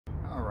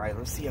Alright,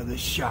 let's see how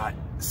this shot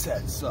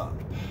sets up.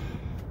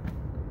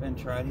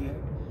 Bench right here.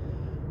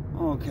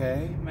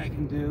 Okay,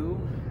 making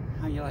do.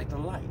 How you like the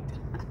light?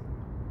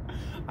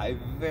 I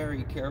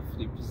very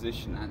carefully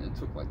positioned that. It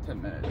took like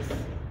 10 minutes.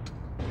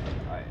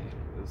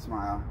 It's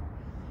my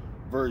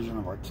version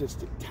of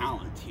artistic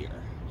talent here.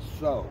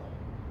 So,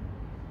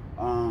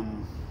 had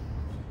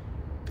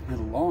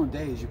a long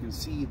day. As you can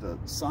see, the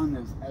sun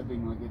is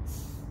ebbing, like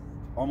it's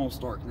almost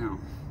dark now.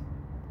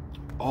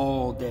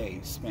 All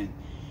day spent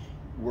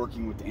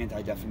working with the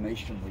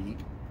Anti-Defamation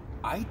League.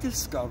 I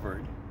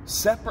discovered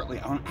separately,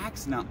 on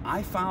accident,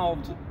 I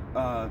filed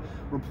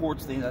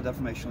reports to the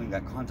Anti-Defamation League.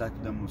 I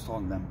contacted them, was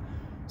talking to them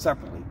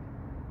separately.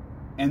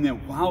 And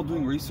then while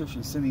doing research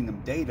and sending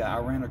them data, I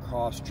ran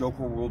across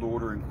Joker World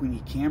Order and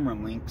Queenie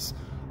Cameron links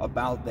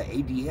about the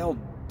ADL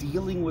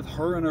dealing with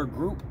her and her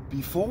group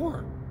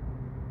before.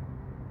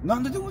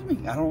 Nothing to do with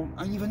me. I don't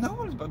even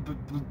know it. But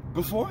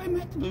before I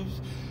met them,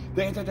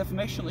 the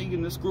Anti-Defamation League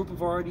and this group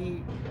have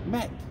already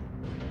met.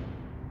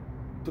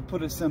 To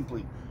put it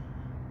simply,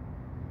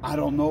 I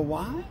don't know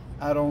why,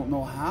 I don't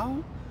know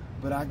how,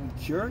 but I'm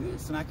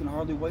curious and I can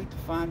hardly wait to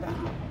find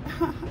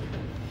out.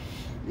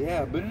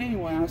 Yeah, but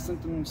anyway, I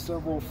sent them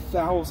several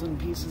thousand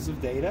pieces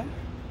of data,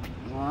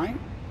 alright?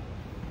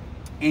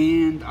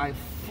 And I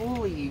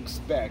fully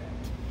expect,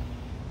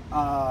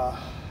 I'm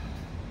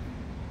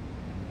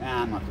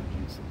not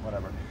gonna use it,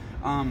 whatever.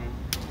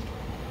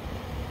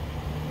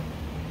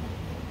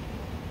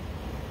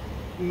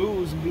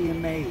 Moves being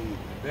made,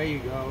 there you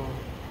go.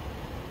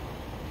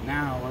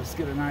 Now, let's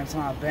get a nice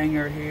hot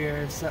banger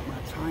here, set my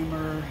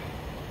timer.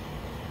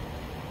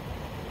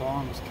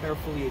 Bong's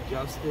carefully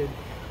adjusted.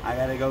 I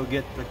gotta go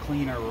get the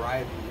cleaner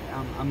right.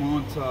 I'm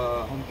going to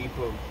Home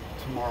Depot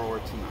tomorrow or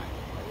tonight.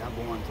 Like I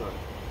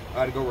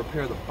gotta go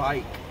repair the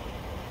bike,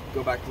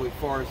 go back to Lake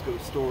Forest, go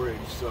to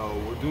storage. So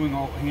we're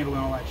handling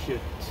all that shit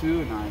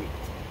tonight.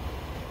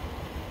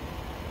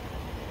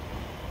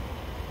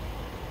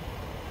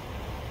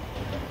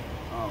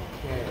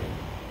 Okay.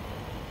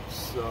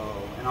 So,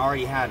 and I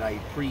already I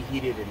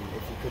preheated, and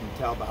if you couldn't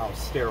tell by how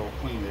sterile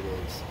clean it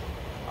is,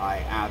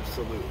 I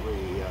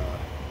absolutely,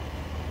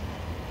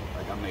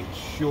 I made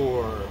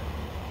sure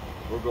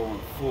we're going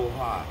full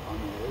hot on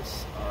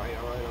this.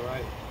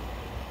 Alright.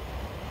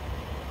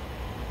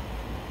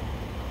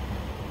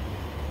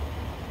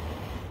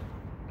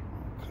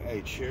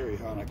 Okay, cherry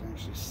hot. I can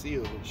actually see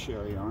a little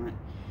cherry on it.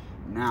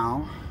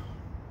 Now,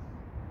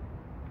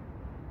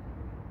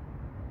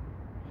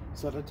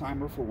 set a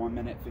timer for 1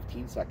 minute,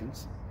 15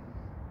 seconds.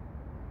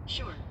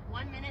 Sure,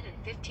 1 minute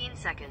and 15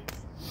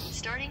 seconds.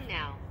 Starting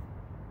now.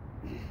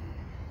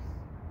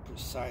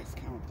 Precise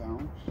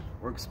countdown.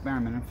 We're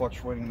experimenting,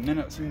 fluctuating.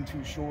 Minute seemed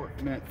too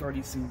short, minute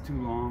 30 seemed too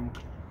long.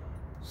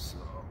 So,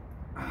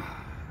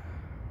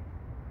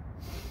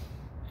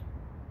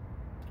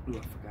 ooh,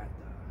 I forgot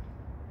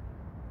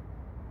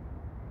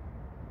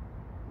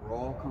the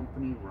Raw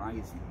Company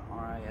Rising,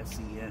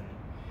 R-I-S-E-N.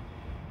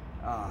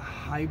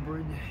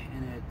 Hybrid,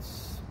 and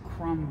it's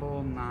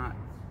crumble, not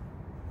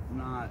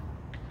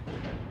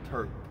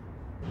terp.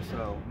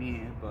 So,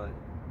 yeah, but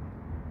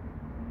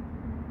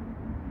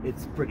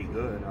it's pretty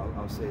good,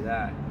 I'll say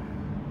that.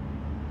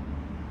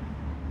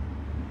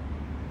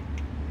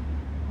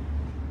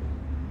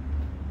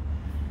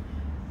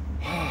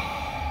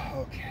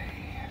 Okay.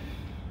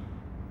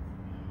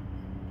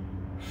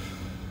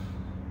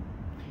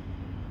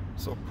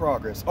 So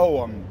progress.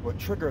 Oh, what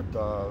triggered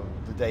the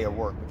day of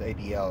work with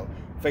ADL?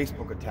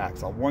 Facebook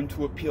attacks. I won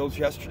 2 appeals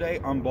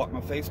yesterday, unblocked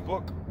my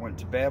Facebook, went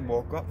to bed,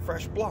 woke up,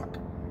 fresh block.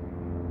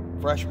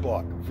 Fresh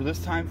block. For this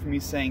time, for me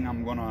saying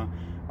I'm gonna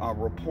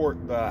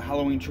report the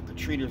Halloween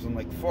trick-or-treaters in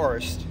Lake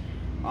Forest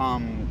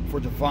for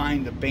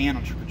defying the ban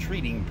on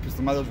trick-or-treating, because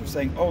the mothers were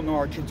saying, oh no,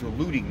 our kids are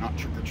looting, not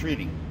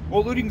trick-or-treating.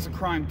 Well, looting's a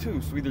crime too,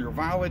 so either you're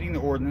violating the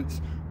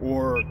ordinance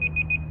or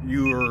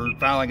you're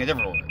violating a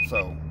different ordinance.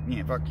 So,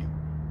 yeah, fuck you.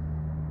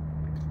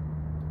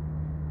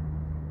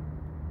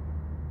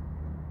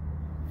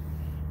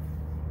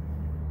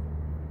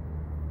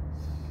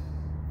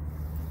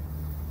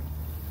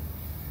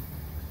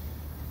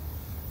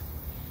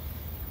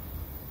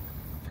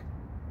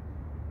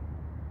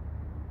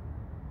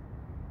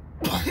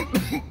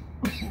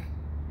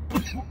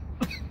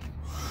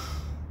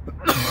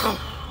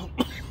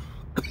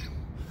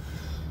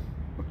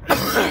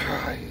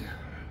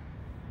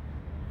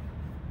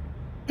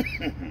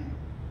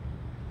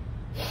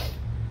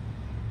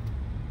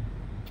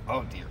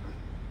 Oh dear.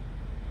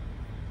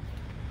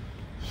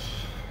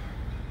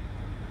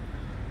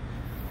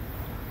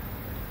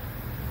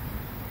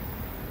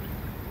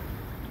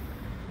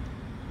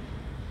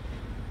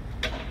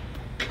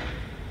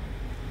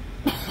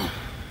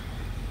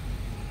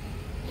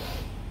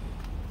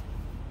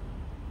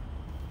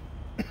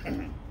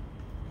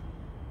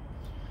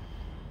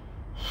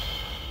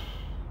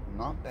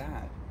 Not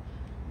bad.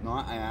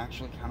 Not, I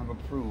actually kind of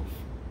approve.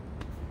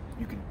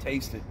 You can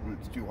taste it when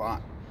it's too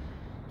hot.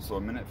 So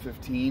a minute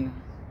 15.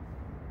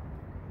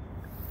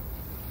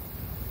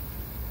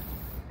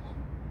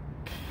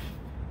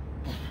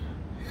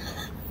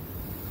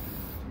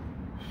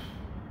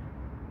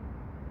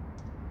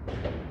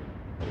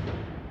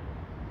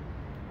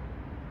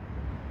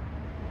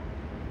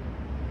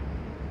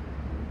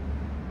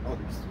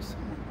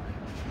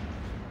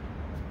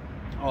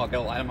 Oh, I got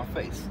a light on my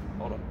face.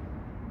 Hold on.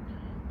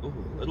 Ooh,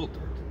 a little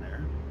dirt in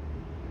there.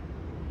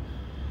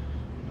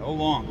 No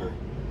longer.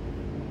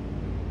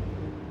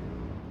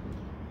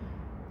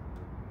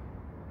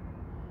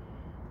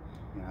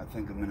 Yeah, I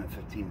think a minute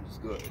 15 is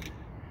good.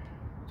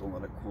 Don't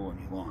let it cool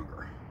any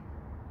longer.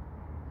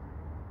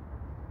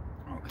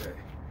 Okay.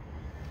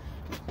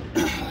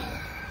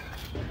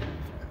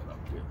 Up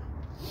here.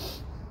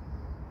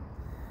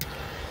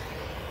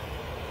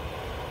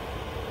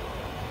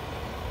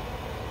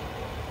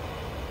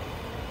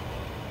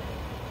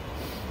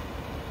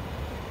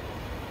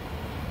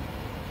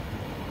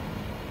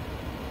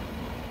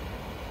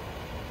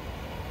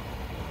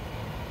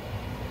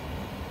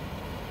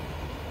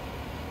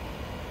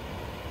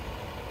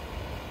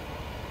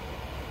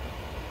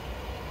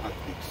 I have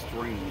to be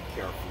extremely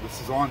careful. This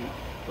is on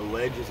the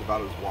ledge is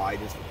about as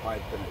wide as the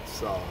pipe, and it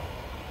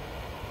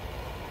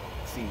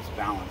seems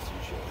balanced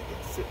and shit. Like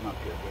it's sitting up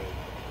here good.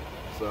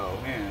 So,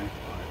 man,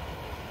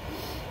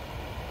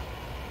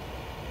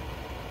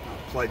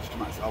 I pledged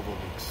myself I'll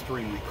be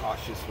extremely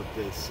cautious with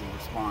this and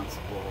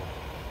responsible.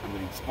 I'm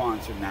getting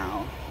sponsored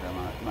now.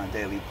 My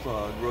daily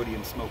plug,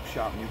 Rhodium Smoke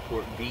Shop,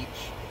 Newport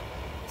Beach,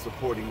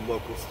 supporting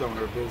local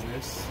stoner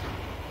business.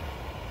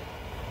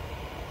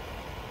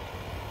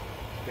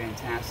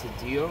 Fantastic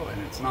deal,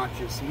 and it's not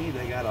just me.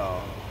 They got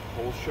a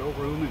whole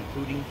showroom,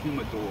 including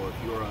humidor, if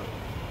you're a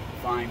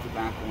fine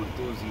tobacco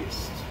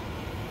enthusiast.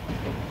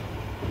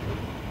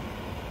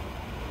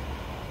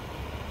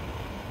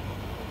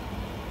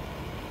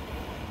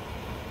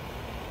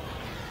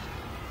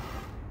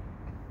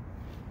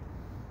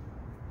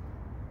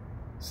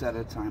 Set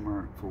a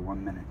timer for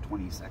 1 minute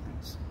 20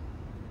 seconds.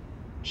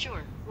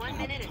 Sure, 1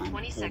 minute and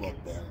 20 seconds.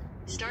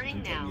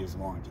 Starting now. It as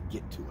long to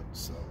get to it,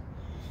 so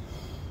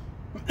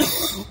I'll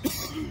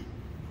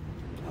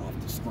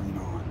have the screen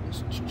on.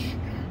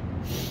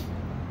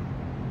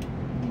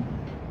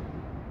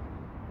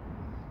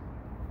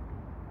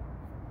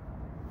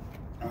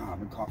 I've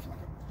been coughing like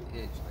a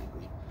bitch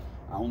lately.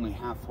 I only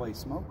halfway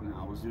smoke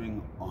now. I was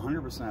doing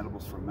 100%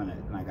 edibles for a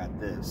minute, and I got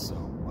this, so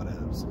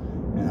whatevs.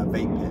 And a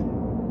vape pen,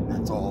 and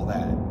that's all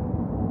that.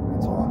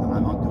 That's all.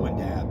 I'm not doing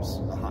dabs,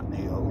 the hot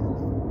nail, or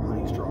the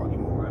honey straw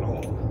anymore at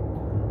all.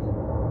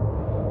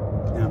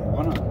 And I'm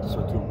gonna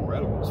start doing more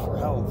edibles for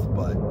health,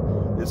 but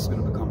this is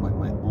gonna become like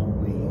my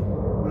only.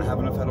 When I have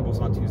enough edibles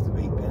not to use the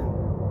vape pen,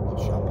 I'll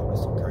shop up. I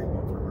still carry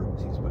one for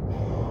emergencies, but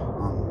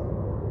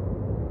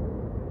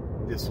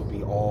this will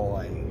be all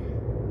I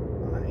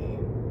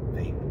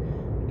vape,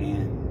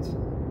 and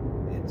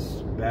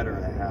it's better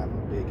to have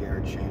a big air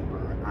chamber,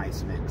 an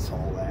ice mix,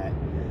 all that.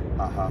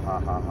 Ha ha ha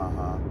ha ha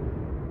ha.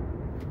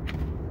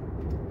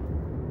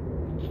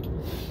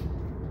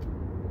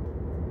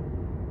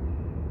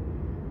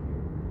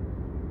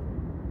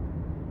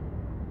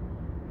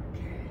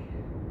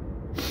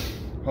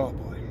 Oh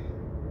boy.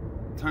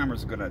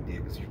 Timer's a good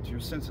idea because your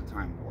sense of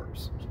time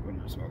warps when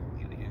you're smoking.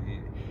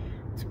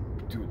 To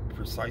do it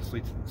precisely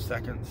to the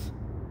seconds.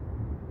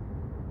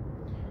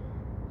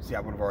 See, I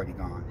would have already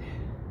gone.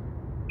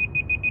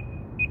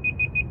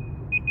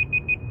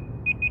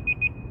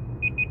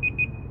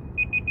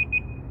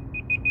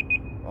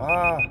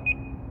 Ah!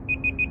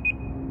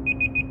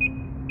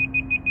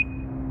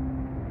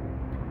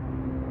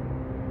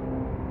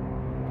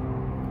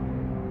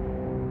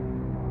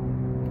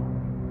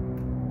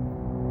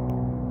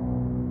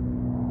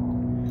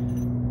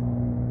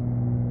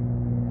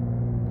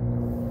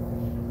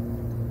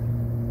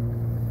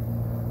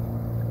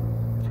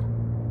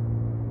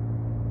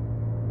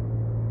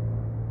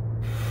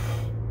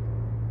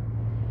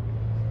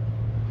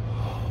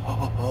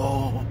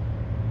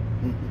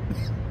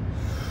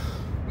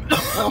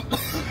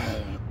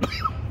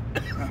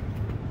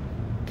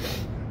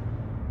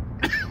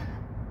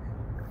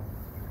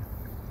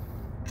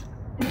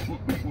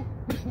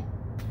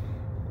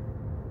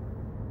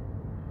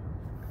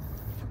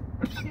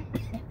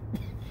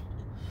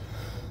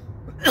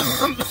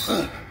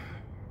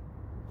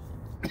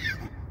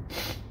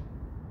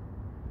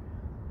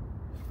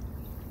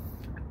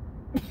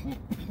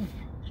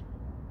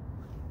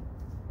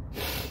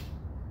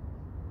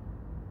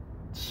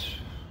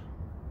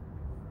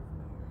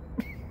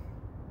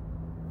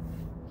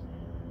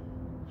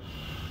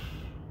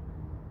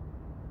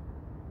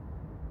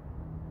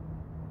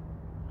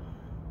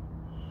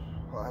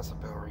 Well, that's a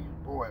bell ringing.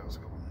 Boy, that was a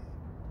good one.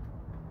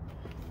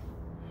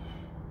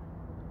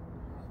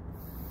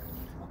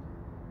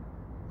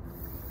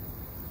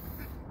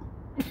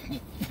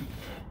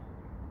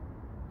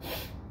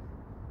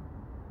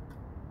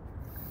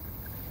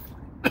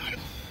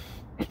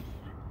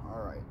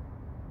 All right.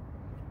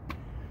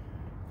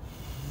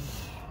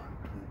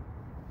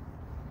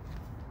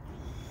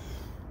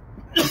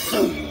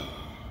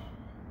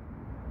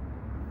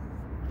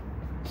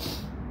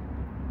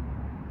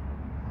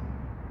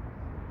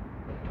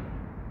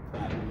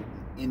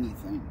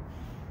 Anything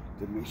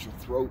that makes your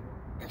throat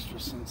extra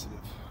sensitive.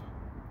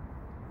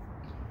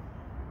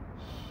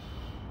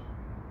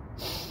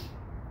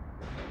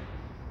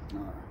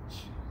 Alright.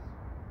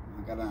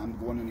 I'm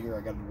going in here,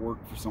 I gotta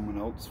work for someone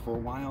else for a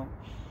while.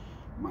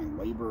 my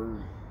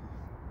labor,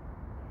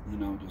 you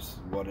know, just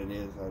what it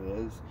is, that it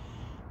is.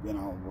 Then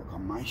I'll work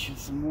on my shit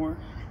some more.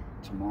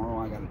 Tomorrow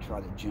I gotta try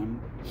the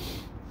gym.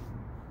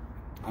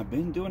 I've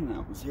been doing that.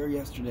 I was here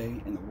yesterday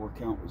and the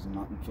workout was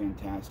nothing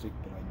fantastic,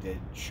 but I did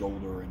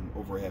shoulder and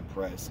overhead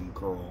press and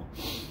curl.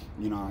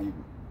 You know,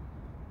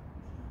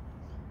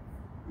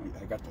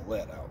 I got the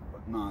lead out,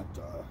 but not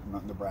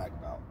nothing to brag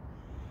about.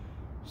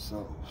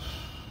 So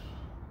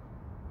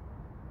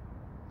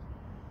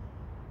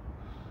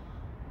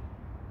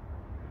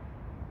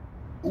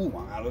ooh,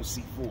 I'm out of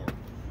C4.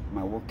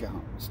 My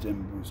workout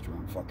stim booster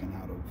I'm fucking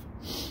out of.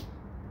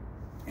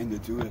 And the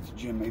dude at the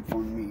gym made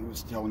fun of me. He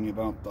was telling me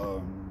about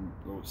the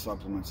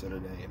supplements the other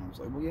day. And I was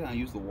like, well, yeah, I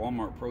use the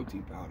Walmart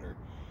protein powder.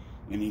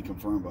 And he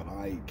confirmed, but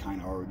I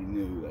kind of already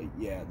knew that,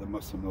 yeah, the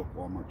muscle milk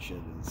Walmart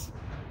shit is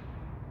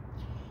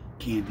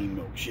candy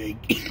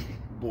milkshake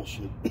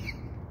bullshit.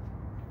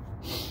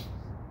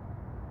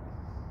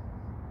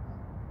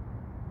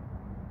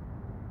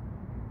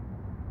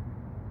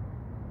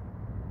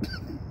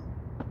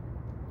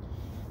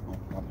 I'll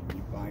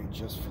probably buy it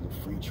just for the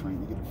free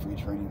training. You get a free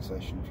training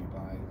session if you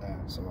buy that.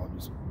 So I'll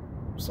just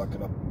suck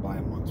it up and buy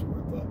a month's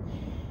worth of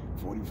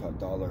 $45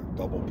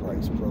 double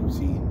price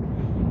protein.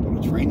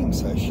 But a training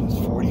session is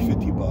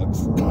 $40-50 bucks.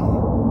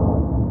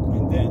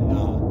 And then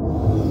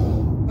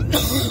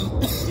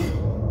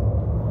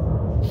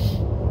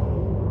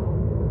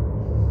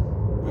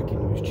I can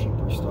use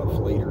cheaper stuff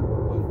later,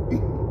 but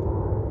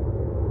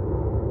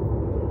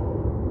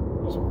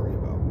just worry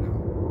about now.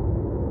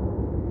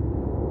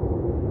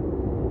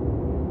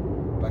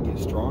 If I get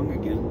strong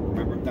again,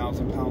 remember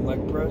 1,000-pound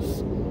leg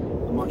press?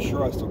 I'm not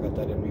sure I still got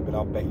that in me, but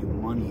I'll bet you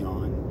money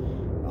on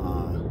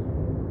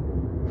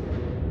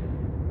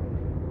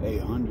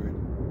 800.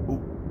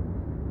 Ooh,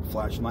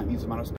 flashlight needs amount of space.